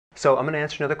So I'm going to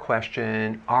answer another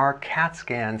question. Are CAT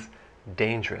scans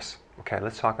dangerous? Okay,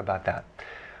 let's talk about that.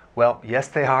 Well, yes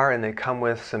they are, and they come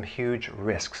with some huge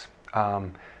risks.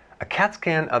 A CAT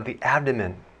scan of the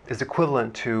abdomen is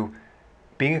equivalent to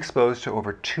being exposed to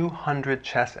over 200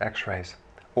 chest x-rays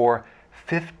or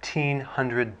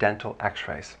 1,500 dental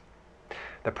x-rays.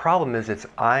 The problem is it's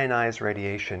ionized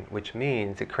radiation, which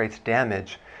means it creates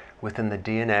damage within the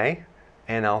DNA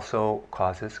and also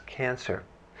causes cancer.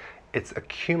 It's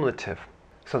accumulative.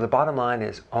 So the bottom line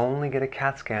is only get a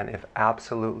CAT scan if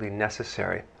absolutely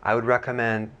necessary. I would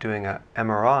recommend doing an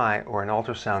MRI or an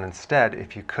ultrasound instead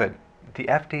if you could. The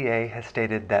FDA has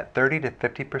stated that 30 to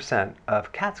 50%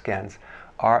 of CAT scans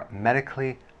are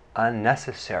medically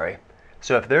unnecessary.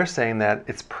 So if they're saying that,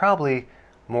 it's probably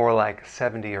more like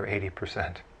 70 or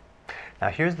 80%. Now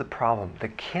here's the problem. The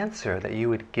cancer that you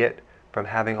would get from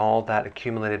having all that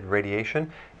accumulated radiation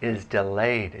is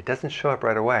delayed. It doesn't show up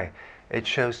right away. It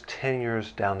shows 10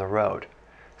 years down the road.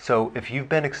 So if you've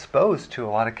been exposed to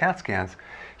a lot of CAT scans,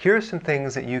 here are some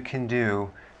things that you can do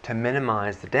to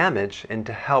minimize the damage and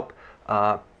to help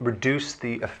reduce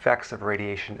the effects of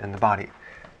radiation in the body.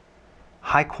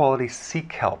 High quality sea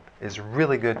kelp is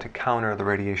really good to counter the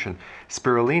radiation.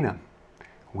 Spirulina,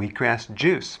 wheatgrass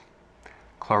juice,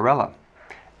 chlorella,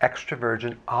 extra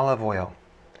virgin olive oil,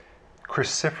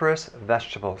 cruciferous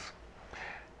vegetables,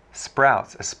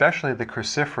 sprouts, especially the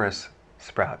cruciferous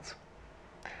sprouts,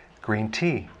 green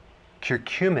tea,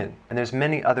 curcumin, and there's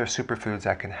many other superfoods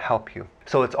that can help you.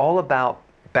 So it's all about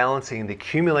balancing the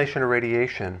accumulation of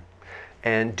radiation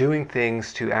and doing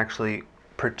things to actually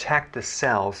protect the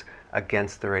cells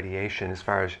against the radiation as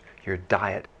far as your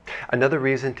diet. Another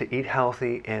reason to eat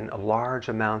healthy and large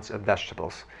amounts of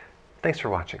vegetables. Thanks for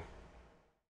watching.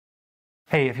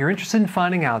 Hey, if you're interested in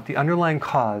finding out the underlying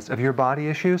cause of your body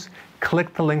issues,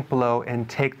 click the link below and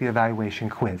take the evaluation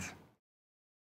quiz.